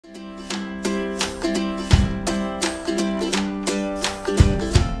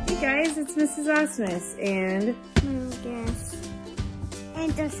Mrs. Rasmus and Lucas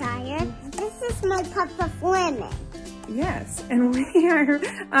and Josiah. This is my Papa Fleming. Yes, and we are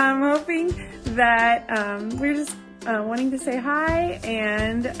hoping that we're just wanting to say hi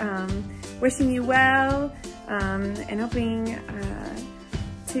and wishing you well and hoping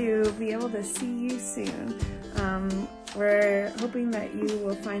to be able to see you soon. We're hoping that you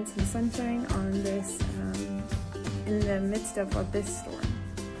will find some sunshine on this in the midst of this storm.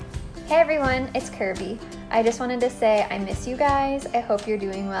 Hey everyone, it's Kirby. I just wanted to say I miss you guys, I hope you're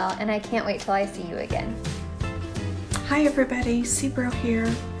doing well, and I can't wait till I see you again. Hi everybody, Seabro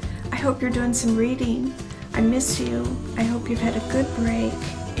here. I hope you're doing some reading. I miss you. I hope you've had a good break,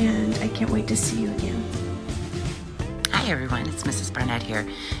 and I can't wait to see you again. Hi everyone, it's Mrs. Barnett here.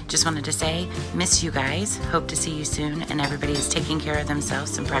 Just wanted to say, miss you guys, hope to see you soon, and everybody is taking care of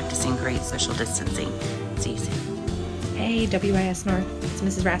themselves and practicing great social distancing. See you soon. Hey WIS North, it's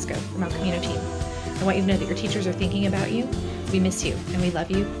Mrs. Rasco from our Camino team. I want you to know that your teachers are thinking about you. We miss you and we love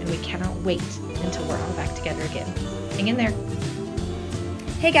you, and we cannot wait until we're all back together again. Hang in there.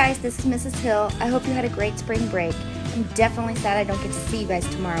 Hey guys, this is Mrs. Hill. I hope you had a great spring break. I'm definitely sad I don't get to see you guys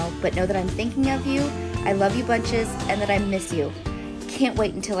tomorrow, but know that I'm thinking of you, I love you bunches, and that I miss you. Can't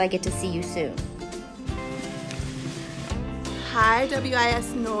wait until I get to see you soon. Hi,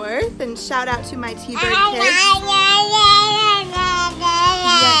 WIS North, and shout out to my T-Bird kids.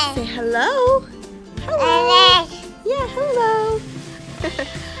 Yes, say hello. Hello. Yeah, hello.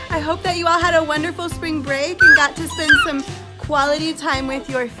 I hope that you all had a wonderful spring break and got to spend some quality time with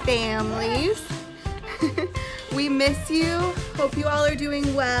your families. We miss you. Hope you all are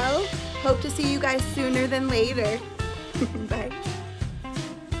doing well. Hope to see you guys sooner than later. Bye.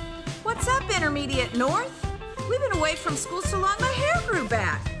 What's up, Intermediate North? We've been away from school so long my hair grew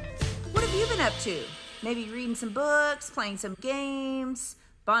back. What have you been up to? Maybe reading some books, playing some games,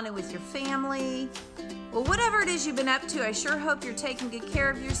 bonding with your family. Well, whatever it is you've been up to, I sure hope you're taking good care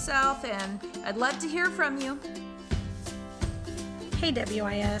of yourself, and I'd love to hear from you. Hey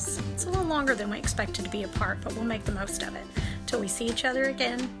WIS, it's a little longer than we expected to be apart, but we'll make the most of it. Till we see each other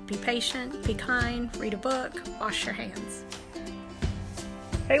again, be patient, be kind, read a book, wash your hands.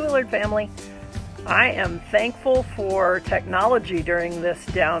 Hey Willard family, I am thankful for technology during this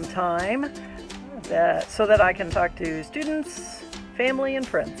downtime so that I can talk to students, family, and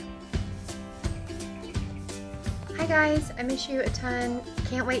friends. Hi guys, I miss you a ton.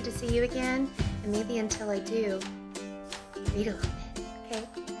 Can't wait to see you again, and maybe until I do, read a little bit. Okay,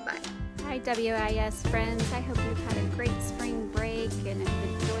 bye. Hi WIS friends, I hope you've had a great spring break and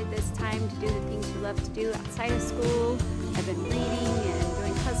have enjoyed this time to do the things you love to do outside of school. I've been reading and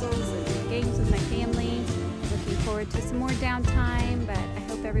doing puzzles and doing games with my family. Looking forward to some more downtime, but I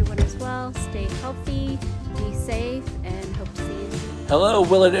hope everyone is well. Stay healthy, be safe, and hope to see you soon. Hello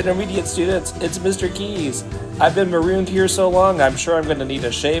Willard Intermediate students, it's Mr. Keys. I've been marooned here so long, I'm sure I'm going to need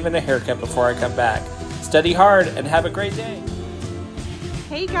a shave and a haircut before I come back. Study hard and have a great day.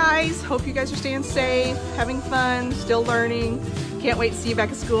 Hey guys, hope you guys are staying safe, having fun, still learning. Can't wait to see you back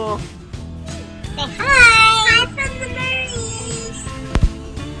at school. Say hi! Hi from the birdies!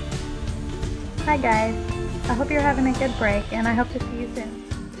 Hi guys, I hope you're having a good break, and I hope to see you soon.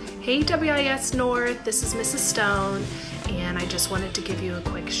 Hey WIS North, this is Mrs. Stone, and I just wanted to give you a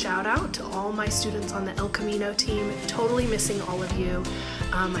quick shout out to all my students on the El Camino team. Totally missing all of you.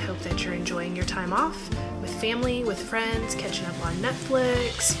 I hope that you're enjoying your time off with family, with friends, catching up on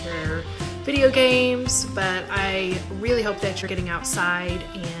Netflix or video games, but I really hope that you're getting outside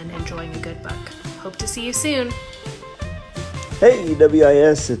and enjoying a good book. Hope to see you soon. Hey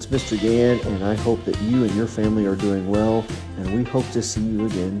WIS, it's Mr. Gann, and I hope that you and your family are doing well, and we hope to see you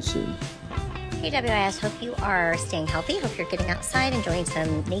again soon. Hey WIS, hope you are staying healthy. Hope you're getting outside, enjoying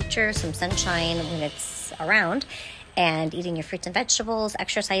some nature, some sunshine when it's around, and eating your fruits and vegetables,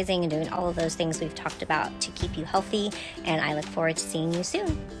 exercising, and doing all of those things we've talked about to keep you healthy, and I look forward to seeing you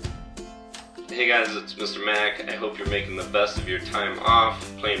soon. Hey guys, it's Mr. Mac. I hope you're making the best of your time off,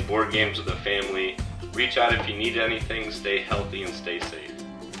 playing board games with the family. Reach out if you need anything, stay healthy and stay safe.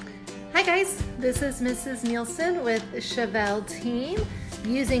 Hi guys, this is Mrs. Nielsen with Chevelle Team,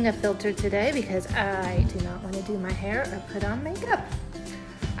 using a filter today because I do not want to do my hair or put on makeup.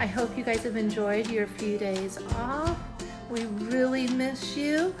 I hope you guys have enjoyed your few days off. We really miss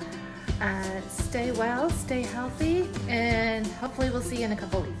you. Stay well, stay healthy, and hopefully we'll see you in a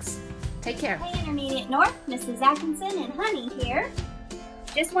couple weeks. Take care. Hey Intermediate North, Mrs. Atkinson and Honey here.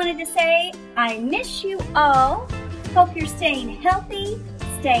 Just wanted to say I miss you all. Hope you're staying healthy,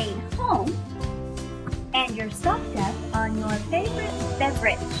 staying home, and you're stocked up on your favorite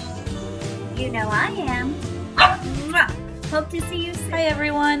beverage. You know I am. Mwah. Hope to see you soon. Hi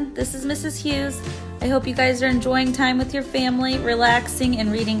everyone, this is Mrs. Hughes. I hope you guys are enjoying time with your family, relaxing,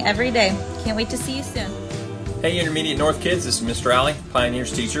 and reading every day. Can't wait to see you soon. Hey Intermediate North kids, this is Mr. Alley,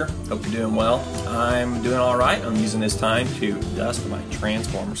 Pioneers teacher. Hope you're doing well. I'm doing all right. I'm using this time to dust my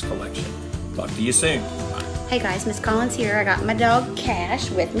Transformers collection. Talk to you soon. Bye. Hey guys, Miss Collins here. I got my dog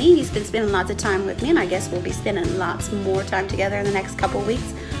Cash with me. He's been spending lots of time with me, and I guess we'll be spending lots more time together in the next couple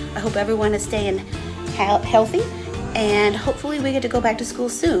weeks. I hope everyone is staying healthy, and hopefully we get to go back to school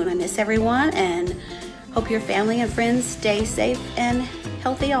soon. I miss everyone, and hope your family and friends stay safe and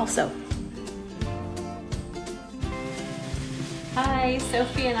healthy also. Hi,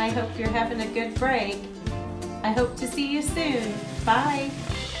 Sophie, and I hope you're having a good break. I hope to see you soon. Bye.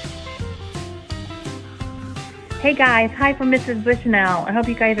 Hey guys, hi from Mrs. Bushnell. I hope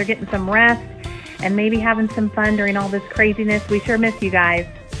you guys are getting some rest and maybe having some fun during all this craziness. We sure miss you guys.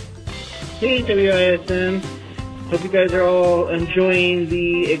 Hey WISN. Hope you guys are all enjoying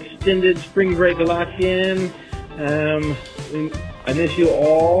the extended spring break a lot again. I miss you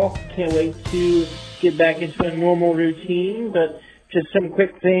all. Can't wait to get back into a normal routine, but just some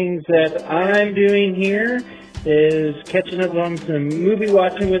quick things that I'm doing here is catching up on some movie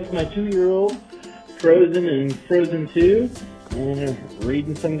watching with my 2-year-old, Frozen and Frozen 2, and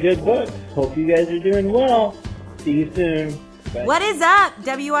reading some good books. Hope you guys are doing well. See you soon. Bye. What is up,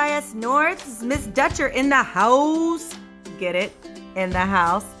 WIS North? This is Miss Dutcher in the house. Get it? In the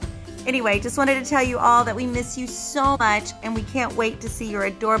house. Anyway, just wanted to tell you all that we miss you so much, and we can't wait to see your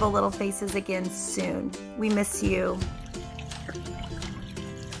adorable little faces again soon. We miss you.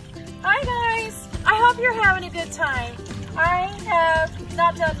 Hi guys, I hope you're having a good time. I have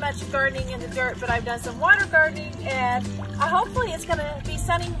not done much gardening in the dirt, but I've done some water gardening, and hopefully it's going to be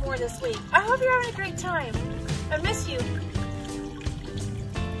sunny more this week. I hope you're having a great time. I miss you.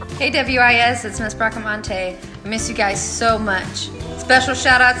 Hey WIS, it's Miss Bracamonte. I miss you guys so much. Special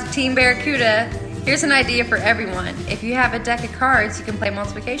shout out to Team Barracuda. Here's an idea for everyone. If you have a deck of cards, you can play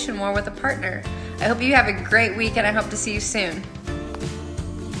multiplication more with a partner. I hope you have a great week, and I hope to see you soon.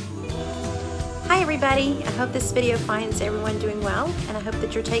 Hi everybody, I hope this video finds everyone doing well, and I hope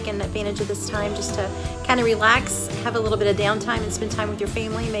that you're taking advantage of this time just to kind of relax, have a little bit of downtime and spend time with your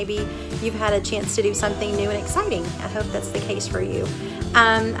family. Maybe you've had a chance to do something new and exciting. I hope that's the case for you.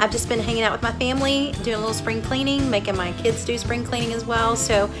 I've just been hanging out with my family, doing a little spring cleaning, making my kids do spring cleaning as well,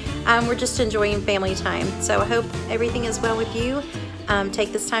 so we're just enjoying family time. So I hope everything is well with you.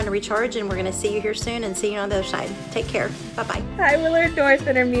 Take this time to recharge, and we're going to see you here soon and see you on the other side. Take care. Bye-bye. Hi, Willard North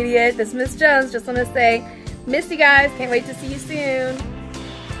Intermediate. This is Miss Jones. Just want to say, miss you guys. Can't wait to see you soon.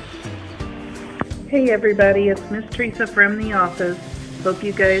 Hey everybody, it's Miss Teresa from the office. Hope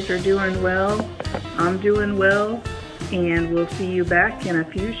you guys are doing well. I'm doing well, and we'll see you back in a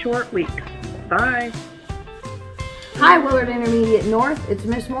few short weeks. Bye. Hi, Willard Intermediate North. It's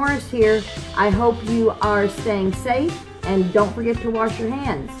Miss Morris here. I hope you are staying safe, and don't forget to wash your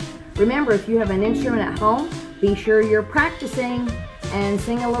hands. Remember, if you have an instrument at home, be sure you're practicing and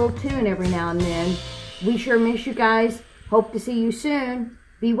sing a little tune every now and then. We sure miss you guys. Hope to see you soon.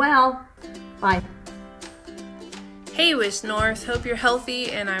 Be well. Bye. Hey WISN North, hope you're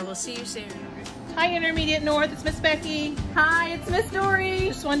healthy, and I will see you soon. Hi Intermediate North, it's Miss Becky. Hi, it's Miss Dory.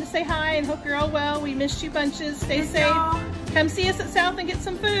 Just wanted to say hi and hope you're all well. We missed you bunches. Stay safe. Come see us at South and get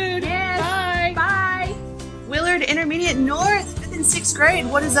some food. Yes. Bye. Bye. Willard Intermediate North, 5th and 6th grade,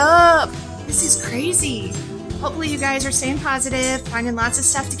 what is up? This is crazy. Hopefully you guys are staying positive, finding lots of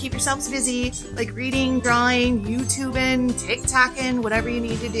stuff to keep yourselves busy, like reading, drawing, YouTubing, TikToking, whatever you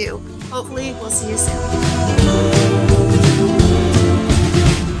need to do. Hopefully we'll see you soon.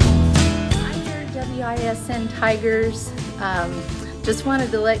 Hi there, WISN Tigers. Just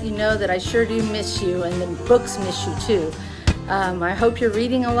wanted to let you know that I sure do miss you, and the books miss you too. I hope you're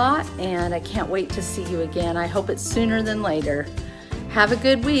reading a lot, and I can't wait to see you again. I hope it's sooner than later. Have a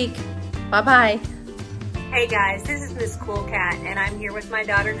good week. Bye-bye. Hey guys, this is Miss Cool Cat, and I'm here with my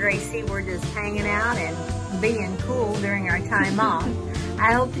daughter Gracie. We're just hanging out and being cool during our time off.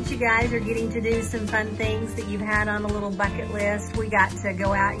 I hope that you guys are getting to do some fun things that you've had on a little bucket list. We got to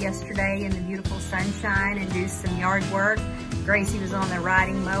go out yesterday in the beautiful sunshine and do some yard work. Gracie was on the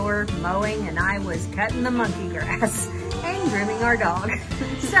riding mower mowing, and I was cutting the monkey grass and grooming our dog.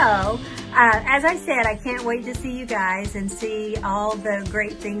 So, as I said, I can't wait to see you guys and see all the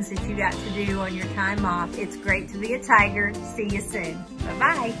great things that you got to do on your time off. It's great to be a tiger. See you soon.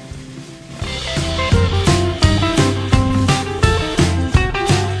 Bye-bye.